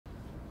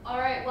All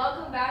right,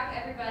 welcome back,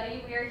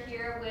 everybody. We are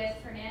here with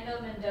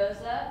Fernando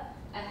Mendoza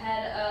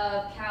ahead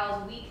of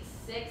Cal's Week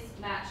 6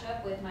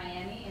 matchup with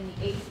Miami in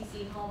the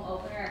ACC home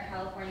opener at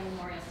California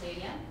Memorial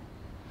Stadium.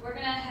 We're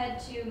going to head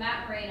to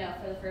Matt Moreno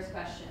for the first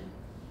question.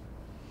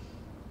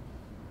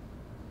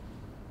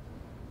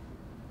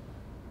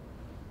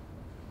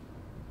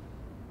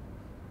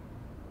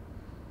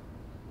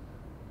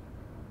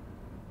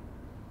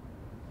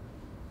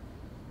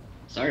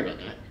 Sorry about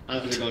that.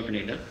 How's it going,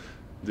 Fernando?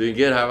 Doing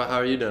good. How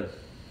are you doing?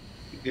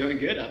 Doing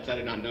good outside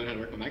of not knowing how to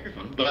work my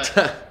microphone. But,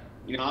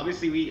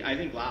 obviously I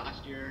think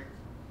last year,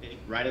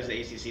 right as the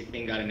ACC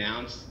thing got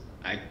announced,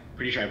 I'm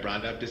pretty sure I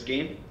brought up this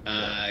game.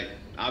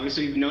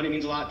 Obviously, you've known it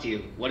means a lot to you.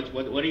 What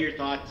are your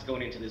thoughts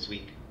going into this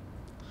week?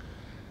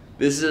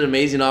 This is an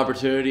amazing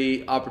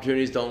opportunity.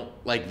 Opportunities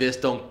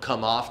don't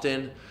come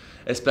often,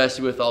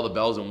 especially with all the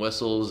bells and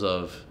whistles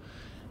of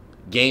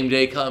game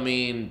day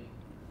coming,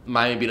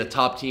 Miami being a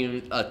top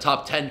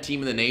 10 team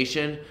in the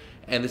nation,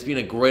 and this being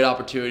a great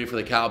opportunity for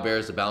the Cal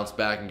Bears to bounce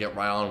back and get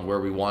right on where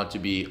we want to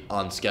be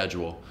on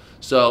schedule.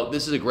 So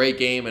this is a great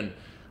game, and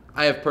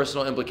I have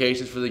personal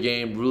implications for the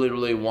game,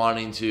 really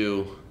wanting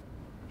to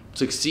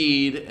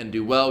succeed and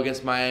do well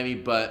against Miami,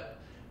 but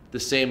the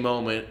same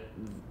moment,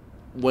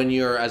 when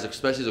you're,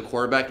 especially as a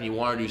quarterback, and you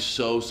want to do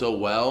so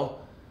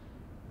well,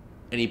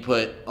 and you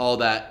put all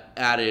that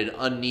added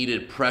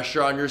unneeded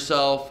pressure on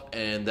yourself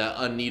and that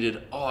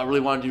unneeded, I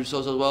really want to do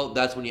so well,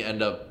 that's when you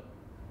end up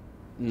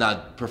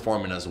not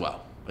performing as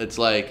well. It's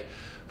like,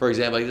 for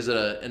example, this is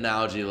an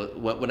analogy.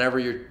 Whenever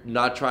you're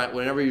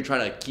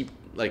trying to keep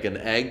like an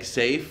egg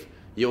safe,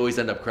 you always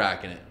end up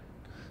cracking it.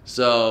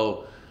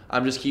 So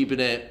I'm just keeping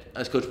it,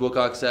 as Coach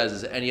Wilcox says,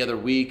 as any other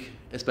week,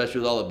 especially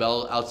with all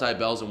the outside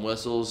bells and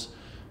whistles,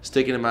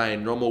 sticking to my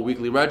normal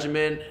weekly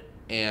regimen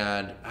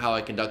and how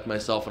I conduct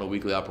myself in a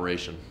weekly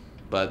operation.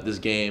 But this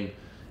game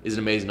is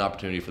an amazing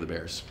opportunity for the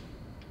Bears.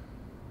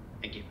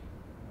 Thank you.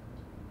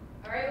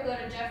 All right, we'll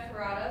go to Jeff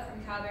Parada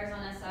from Cal Bears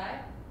on SI.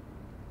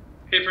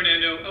 Hey,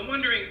 Fernando. I'm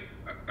wondering,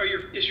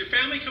 is your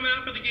family coming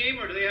out for the game,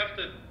 or do they have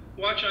to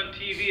watch on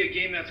TV a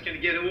game that's going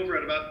to get over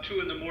at about 2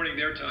 in the morning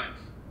their time?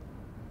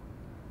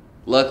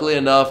 Luckily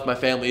enough, my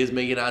family is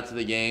making it out to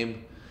the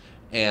game,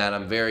 and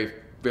I'm very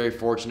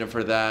fortunate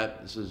for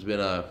that. This has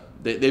been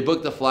they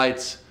booked the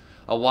flights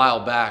a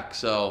while back,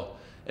 so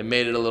it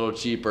made it a little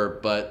cheaper,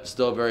 but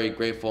still very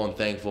grateful and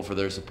thankful for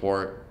their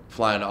support,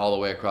 flying all the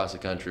way across the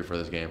country for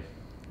this game.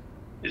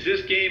 Is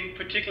this game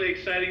particularly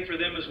exciting for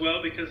them as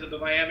well because of the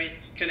Miami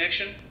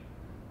connection?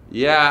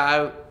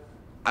 Yeah,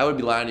 I would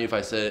be lying to you if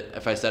I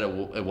said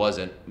it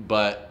wasn't.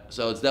 But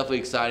so it's definitely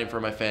exciting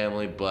for my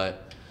family,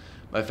 but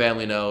my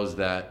family knows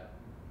that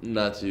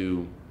not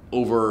to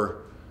overwhelm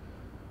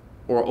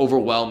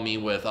me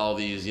with all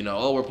these,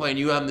 we're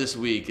playing UM this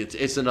week.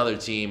 It's another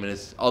team,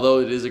 and although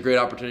it is a great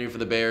opportunity for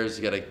the Bears,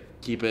 you got to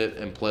keep it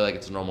and play like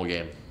it's a normal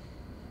game.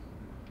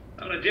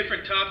 On a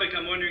different topic,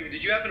 I'm wondering,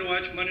 did you happen to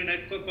watch Monday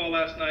Night Football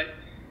last night?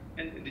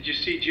 And did you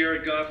see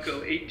Jared Goff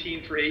go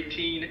 18 for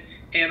 18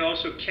 and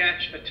also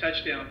catch a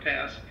touchdown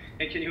pass?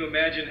 And can you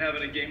imagine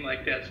having a game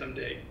like that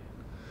someday?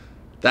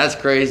 That's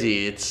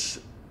crazy. As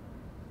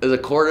a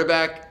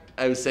quarterback,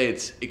 I would say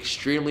it's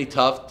extremely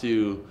tough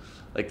to,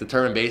 like the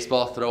term in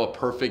baseball, throw a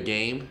perfect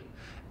game.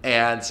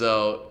 And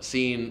so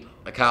seeing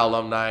a Cal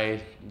alumni,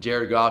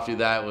 Jared Goff, do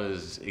that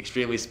was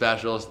extremely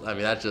special. I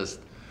mean,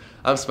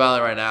 I'm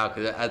smiling right now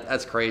because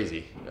that's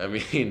crazy. I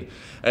mean,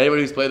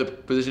 anybody who's played the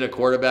position of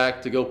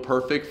quarterback to go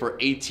perfect for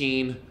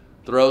 18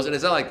 throws, and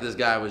it's not like this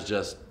guy was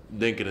just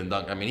dinking and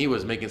dunking. I mean, he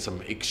was making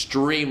some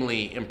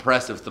extremely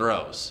impressive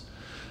throws.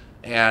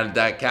 And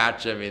that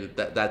catch, I mean,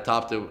 that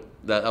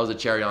was a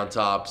cherry on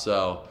top.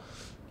 So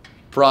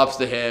props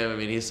to him. I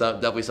mean, he's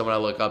definitely someone I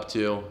look up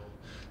to.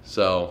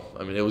 So,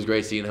 I mean, it was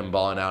great seeing him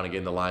balling out and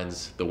getting the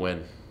Lions the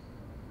win.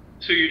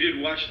 So you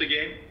did watch the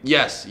game?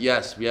 Yes.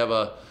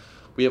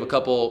 We have a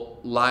couple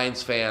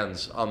Lions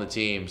fans on the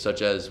team,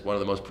 such as one of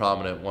the most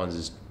prominent ones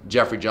is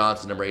Jeffrey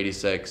Johnson, number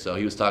 86. So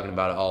he was talking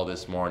about it all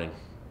this morning.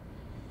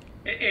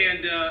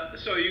 And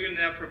so are you going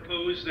to now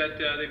propose that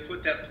they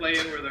put that play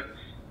in where the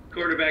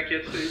quarterback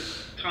gets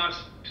the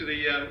toss to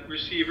the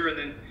receiver and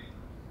then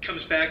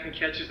comes back and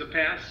catches the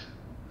pass?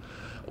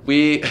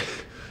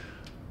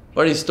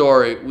 Funny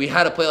story, we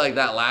had a play like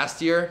that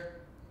last year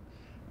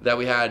that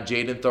we had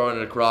Jaden throwing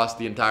it across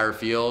the entire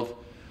field.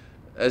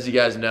 As you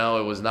guys know,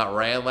 it was not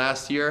ran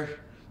last year.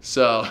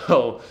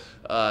 So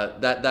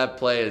that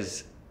play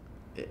is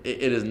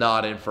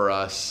not in for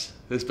us,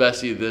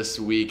 especially this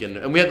week.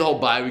 And we had the whole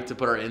bye week to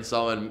put our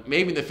install in.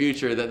 Maybe in the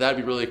future that'd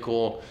be really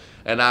cool.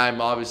 And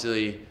I'm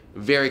obviously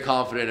very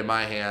confident in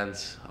my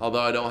hands.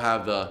 Although I don't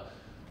have the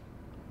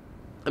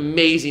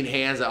amazing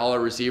hands that all our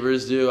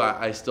receivers do,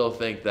 I still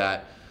think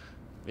that,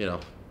 a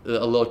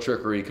little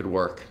trickery could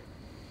work.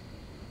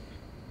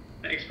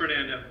 Thanks,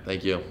 Fernando.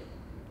 Thank you.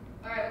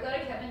 All right, we'll go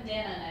to Kevin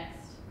Dana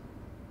next.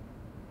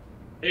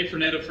 Hey,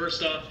 Fernando,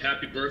 first off,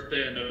 happy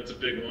birthday. I know it's a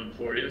big one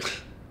for you.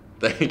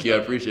 Thank you. I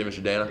appreciate it,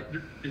 Mr. Dana.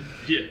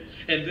 Yeah.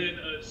 And then,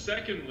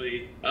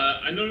 secondly,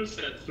 I noticed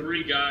that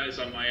 3 guys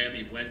on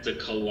Miami went to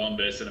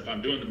Columbus, and if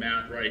I'm doing the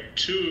math right,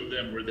 2 of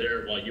them were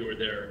there while you were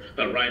there,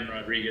 Ryan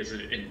Rodriguez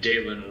and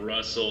Dalen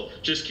Russell.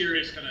 Just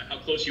curious kind of how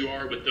close you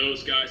are with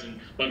those guys and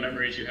what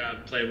memories you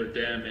have playing with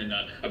them. And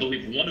I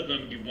believe one of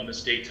them you won a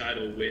state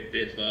title with,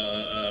 if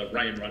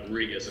Ryan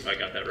Rodriguez, if I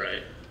got that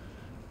right.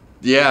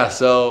 Yeah,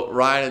 so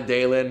Ryan and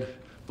Dalen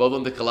both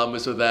went to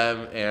Columbus with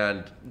them,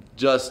 and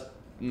just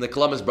the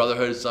Columbus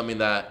Brotherhood is something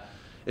that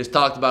is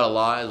talked about a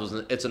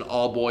lot. It's an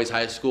all-boys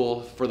high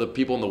school. For the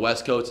people in the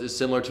West Coast, it's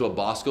similar to a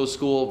Bosco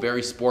school,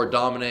 very sport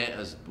dominant.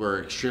 As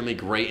we're extremely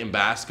great in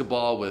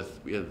basketball.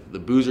 We have the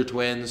Boozer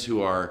twins,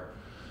 who are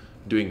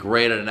doing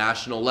great at a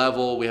national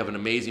level. We have an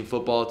amazing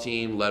football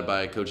team led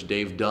by Coach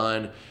Dave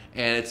Dunn,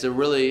 and it's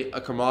really a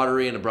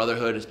camaraderie and a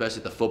brotherhood, especially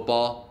at the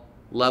football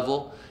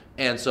level.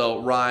 And so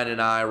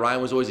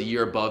Ryan was always a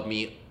year above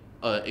me,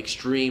 an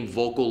extreme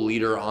vocal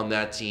leader on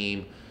that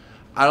team.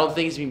 I don't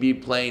think he's going to be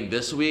playing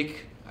this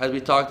week, as we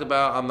talked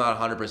about. I'm not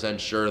 100%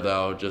 sure,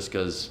 though, just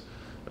because,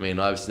 obviously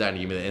not going to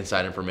give me the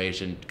inside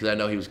information, because I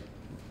know he was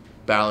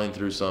battling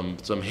through some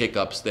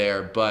hiccups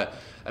there. But,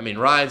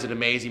 Ryan's an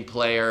amazing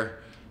player.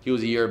 He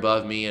was a year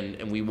above me,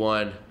 and we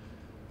won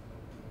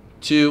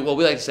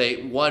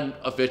one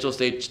official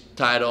state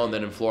title, and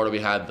then in Florida we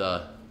had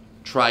the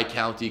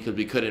Tri-County, because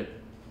we couldn't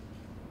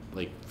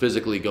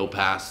physically go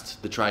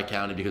past the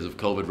Tri-County because of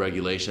COVID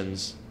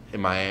regulations in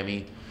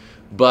Miami.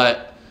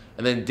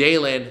 And then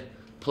Dalen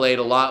played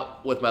a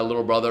lot with my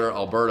little brother,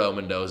 Alberto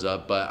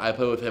Mendoza, but I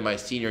played with him my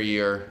senior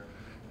year,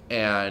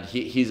 and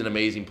he's an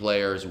amazing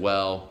player as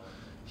well.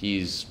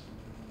 He's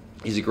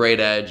a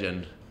great edge,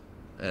 and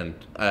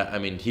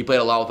he played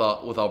a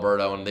lot with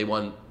Alberto, and they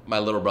won my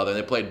little brother.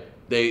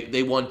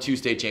 They won 2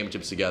 state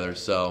championships together,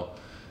 so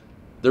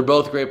they're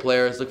both great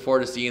players. Look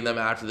forward to seeing them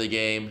after the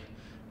game,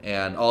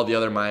 and all the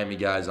other Miami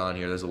guys on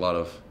here. There's a lot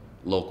of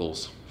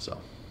locals, so.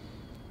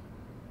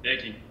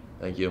 Thank you.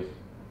 Thank you.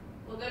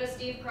 We'll go to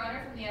Steve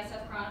Croner from the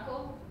SF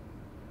Chronicle.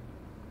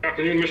 Good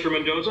afternoon, Mr.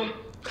 Mendoza.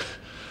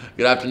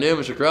 Good afternoon,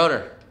 Mr.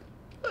 Croner.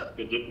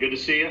 Good to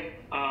see you.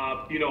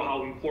 You know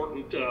how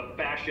important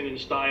fashion and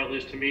style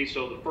is to me,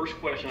 so the first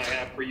question I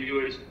have for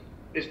you is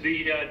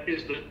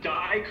the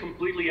dye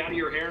completely out of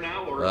your hair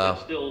now, or is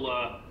it still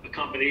a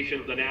combination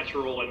of the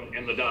natural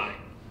and the dye?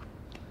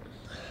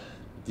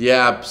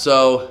 Yeah,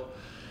 so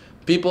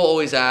people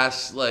always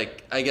ask,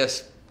 I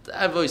guess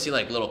I've always seen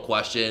little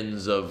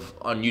questions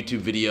on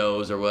YouTube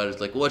videos or what.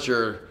 It's what's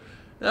your,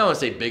 I don't want to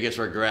say biggest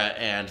regret,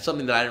 and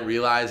something that I didn't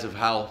realize of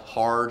how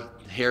hard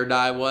hair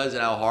dye was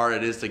and how hard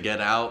it is to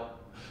get out.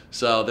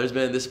 So this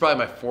is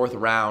probably my 4th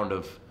round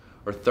or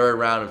 3rd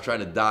round of trying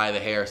to dye the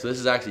hair. So this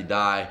is actually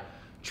dye,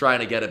 trying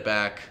to get it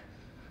back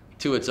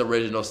to its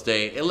original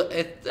state.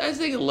 I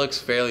think it looks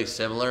fairly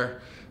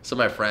similar. Some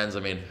of my friends,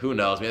 who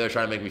knows? Maybe they're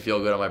trying to make me feel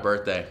good on my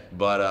birthday.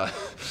 But I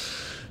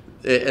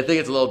think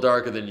it's a little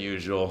darker than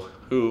usual.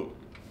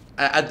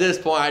 At this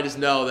point, I just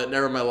know that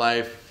never in my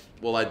life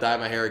will I dye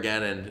my hair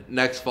again. And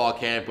next fall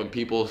camp, when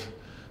people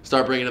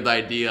start bringing up the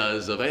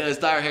ideas of, hey, let's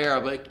dye our hair,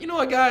 I'm like, you know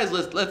what, guys,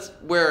 let's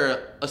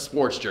wear a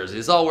sports jersey.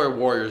 Let's all wear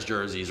Warriors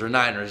jerseys or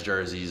Niners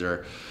jerseys,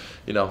 or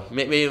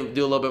maybe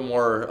do a little bit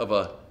more of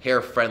a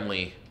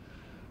hair-friendly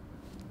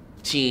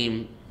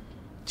team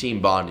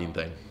bonding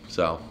thing.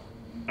 So.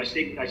 I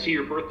see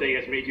your birthday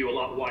has made you a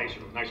lot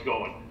wiser. Nice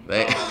going.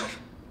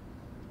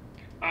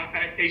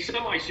 A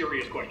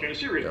semi-serious question, a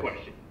serious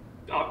question.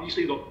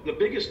 Obviously, the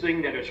biggest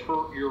thing that has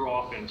hurt your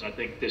offense, I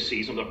think, this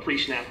season, the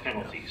pre-snap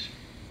penalties.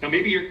 Now,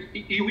 maybe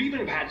you even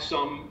have had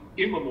some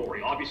in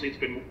memoriam. Obviously,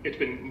 it's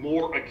been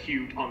more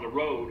acute on the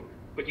road,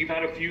 but you've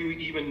had a few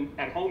even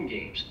at home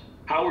games.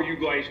 How are you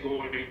guys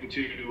going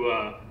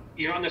to?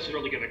 You're not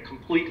necessarily going to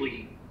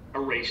completely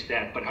erase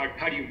that, but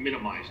how do you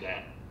minimize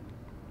that?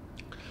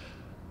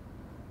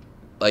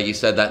 Like you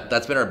said,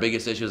 that's been our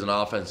biggest issue as an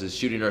offense, is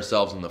shooting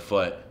ourselves in the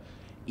foot.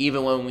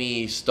 Even when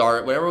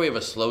whenever we have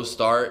a slow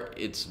start,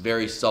 it's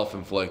very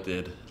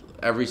self-inflicted.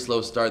 Every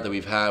slow start that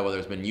we've had, whether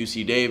it's been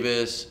UC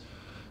Davis,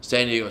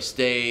 San Diego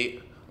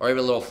State, or even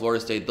a little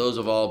Florida State, those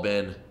have all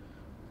been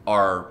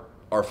our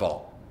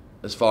fault.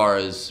 As far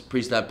as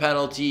pre-snap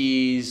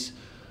penalties,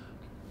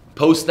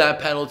 post-snap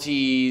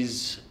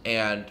penalties,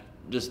 and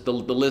just the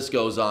list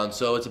goes on.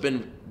 So it's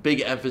been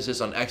big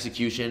emphasis on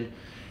execution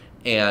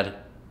and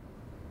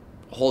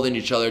holding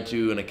each other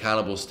to an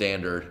accountable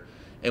standard,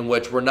 in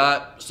which we're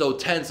not so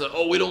tense that,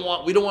 we don't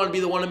want to be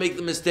the one to make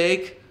the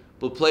mistake,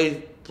 but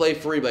play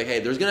free. Like, hey,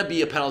 there's gonna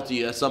be a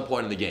penalty at some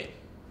point in the game.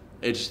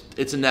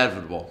 It's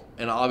inevitable,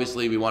 and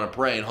obviously we want to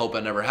pray and hope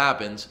that never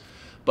happens.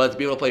 But to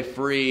be able to play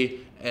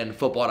free and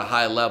football at a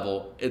high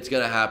level, it's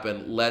gonna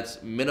happen.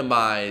 Let's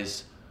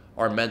minimize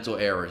our mental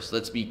errors.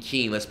 Let's be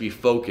keen. Let's be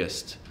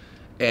focused.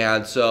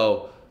 And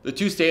so the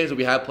 2 stadiums that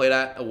we have played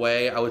at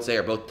away, I would say,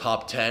 are both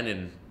top 10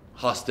 in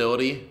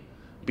hostility,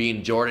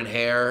 being Jordan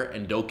Hare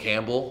and Doak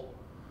Campbell.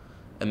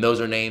 And those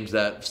are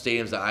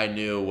stadiums that I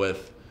knew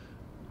with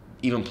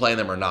even playing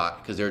them or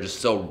not, because they're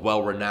just so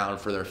well renowned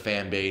for their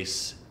fan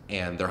base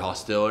and their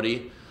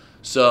hostility.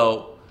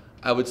 So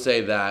I would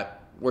say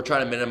that we're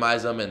trying to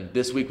minimize them. And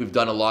this week we've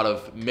done a lot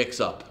of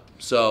mix-up.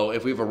 So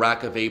if we have a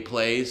rack of 8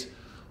 plays,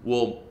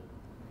 we'll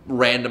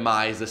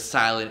randomize the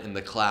silent and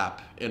the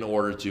clap in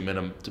order to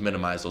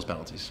minimize those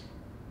penalties.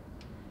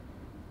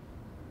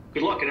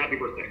 Good luck and happy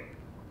birthday.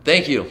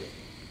 Thank you.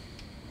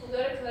 We'll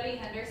go to Cody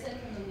Henderson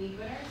from the league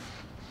winners.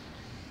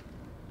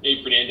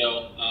 Hey,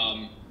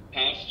 Fernando.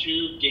 Past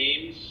 2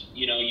 games,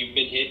 you've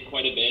been hit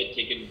quite a bit,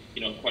 taken,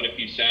 quite a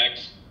few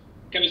sacks.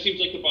 Kind of seems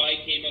like the bye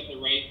came at the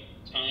right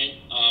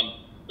time.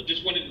 But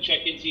just wanted to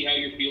check in, see how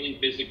you're feeling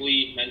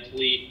physically,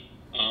 mentally,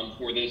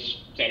 for this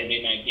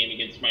Saturday night game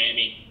against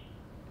Miami.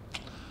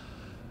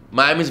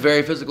 Miami's a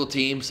very physical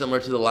team, similar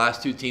to the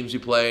last 2 teams we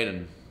played,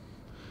 and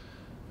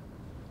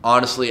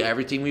honestly,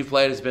 every team we've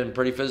played has been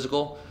pretty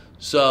physical.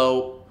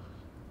 So,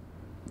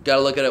 got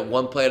to look at it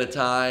one play at a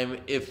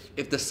time.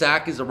 If the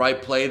sack is the right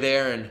play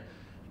there, and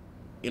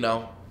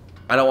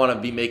I don't want to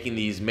be making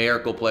these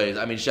miracle plays.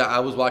 I mean, I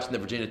was watching the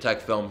Virginia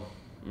Tech film.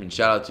 I mean,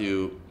 shout out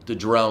to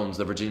Drones,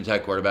 the Virginia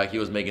Tech quarterback. He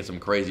was making some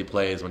crazy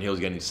plays when he was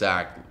getting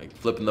sacked, like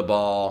flipping the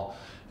ball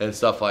and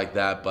stuff like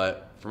that.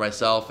 But for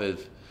myself,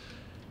 if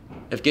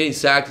getting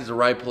sacked is the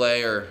right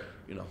play, or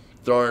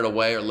throwing it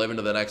away or living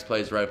to the next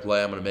play is the right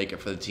play, I'm going to make it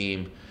for the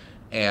team.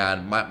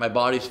 And my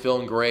body's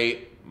feeling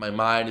great. My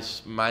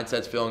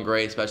mindset's feeling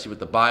great, especially with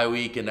the bye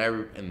week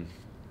and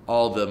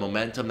all the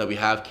momentum that we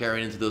have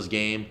carrying into those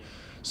games.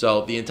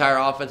 So the entire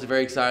offense is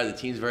very excited, the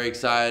team's very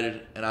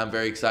excited, and I'm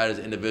very excited as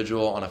an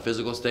individual on a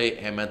physical state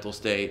and mental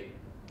state.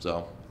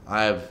 So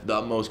I have the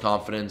utmost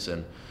confidence,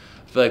 and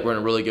I feel like we're in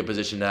a really good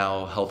position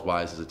now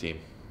health-wise as a team.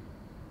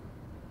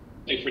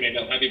 Thanks,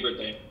 Fernando. Happy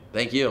birthday.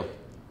 Thank you.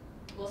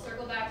 We'll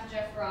circle back to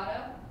Jeff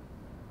Ferrato.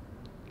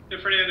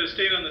 Hey, Fernando,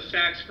 staying on the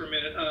sacks for a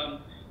minute.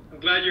 I'm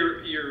glad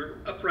you're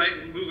upright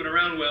and moving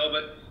around well,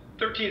 but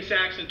 13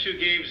 sacks in 2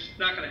 games is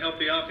not going to help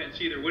the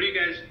offense either. What do you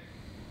guys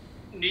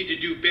need to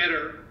do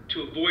better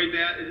to avoid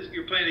that?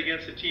 You're playing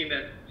against a team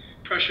that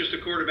pressures the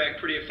quarterback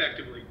pretty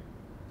effectively.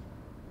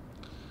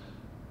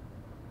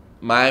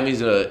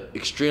 Miami's an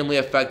extremely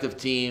effective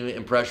team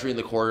in pressuring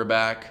the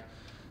quarterback.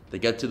 They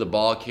get to the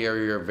ball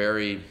carrier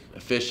very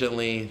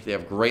efficiently. They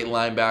have great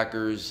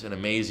linebackers, an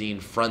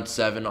amazing front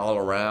 7 all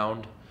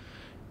around.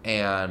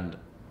 And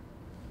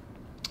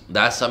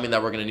that's something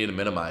that we're going to need to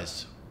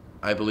minimize.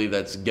 I believe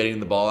that's getting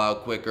the ball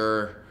out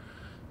quicker,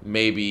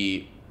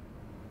 maybe,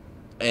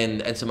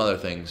 and some other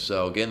things.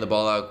 So getting the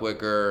ball out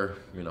quicker,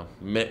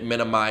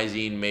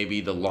 minimizing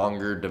maybe the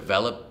longer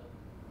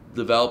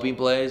developing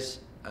plays.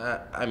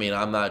 I mean,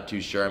 I'm not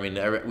too sure. I mean,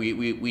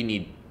 we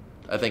need.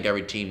 I think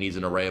every team needs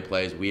an array of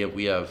plays.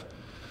 We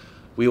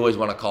always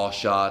want to call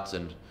shots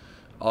and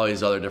all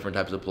these other different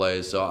types of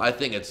plays. So I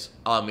think it's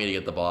on me to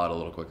get the ball out a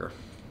little quicker.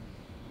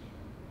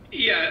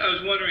 Yeah, I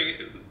was wondering.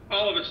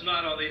 All of it's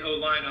not on the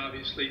O-line,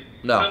 obviously.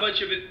 No. How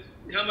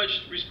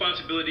much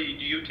responsibility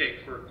do you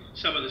take for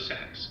some of the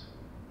sacks?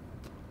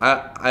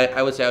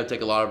 I would say I would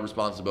take a lot of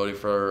responsibility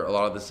for a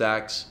lot of the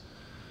sacks.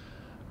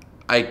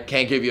 I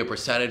can't give you a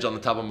percentage on the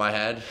top of my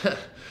head,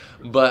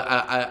 but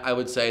I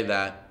would say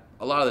that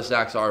a lot of the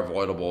sacks are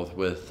avoidable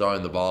with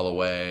throwing the ball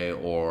away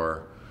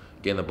or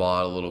getting the ball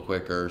out a little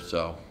quicker.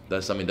 So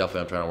that's something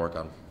definitely I'm trying to work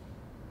on.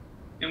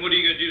 And what are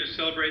you going to do to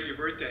celebrate your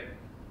birthday?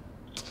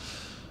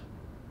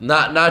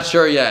 Not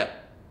sure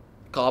yet.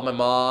 Called my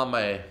mom,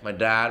 my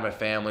dad, my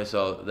family,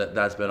 so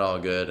that's been all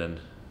good, and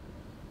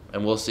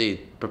we'll see.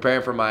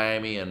 Preparing for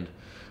Miami and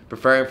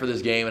preparing for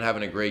this game and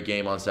having a great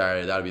game on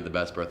Saturday, that would be the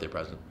best birthday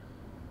present.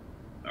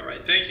 All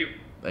right, thank you.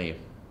 Thank you.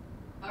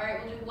 All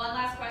right, we'll do one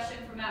last question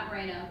from Matt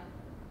Moreno.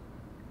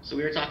 So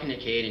we were talking to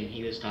Cade, and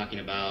he was talking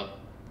about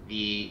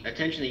the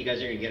attention that you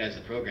guys are going to get as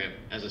a program,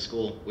 as a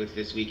school, with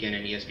this weekend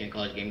and ESPN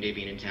College Game Day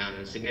being in town,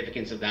 and the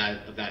significance of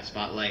that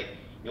spotlight.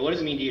 What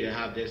does it mean to you to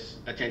have this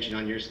attention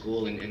on your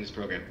school and this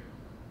program?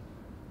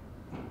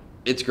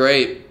 It's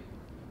great.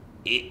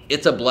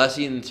 It's a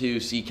blessing to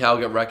see Cal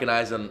get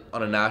recognized on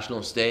a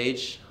national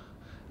stage.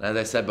 And as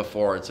I said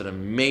before, it's an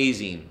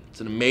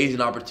amazing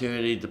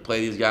opportunity to play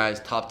these guys,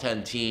 top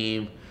 10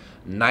 team,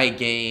 night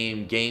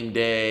game, game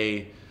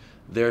day.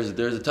 There's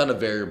a ton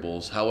of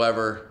variables.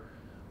 However,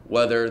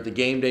 whether the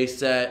game day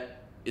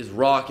set is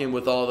rocking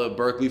with all the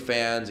Berkeley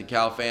fans and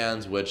Cal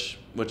fans, which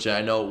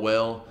I know it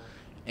will,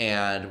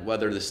 and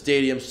whether the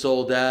stadium's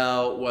sold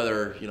out,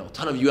 whether a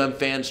ton of UM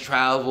fans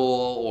travel,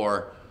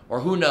 or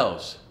who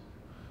knows.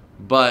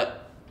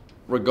 But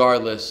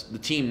regardless, the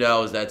team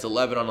knows that it's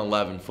 11 on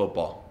 11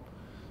 football.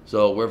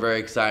 So we're very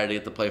excited to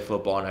get to play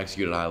football and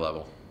execute at a high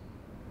level.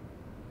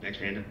 Thanks,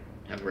 Fernando.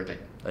 Have a birthday.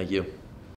 Thank you.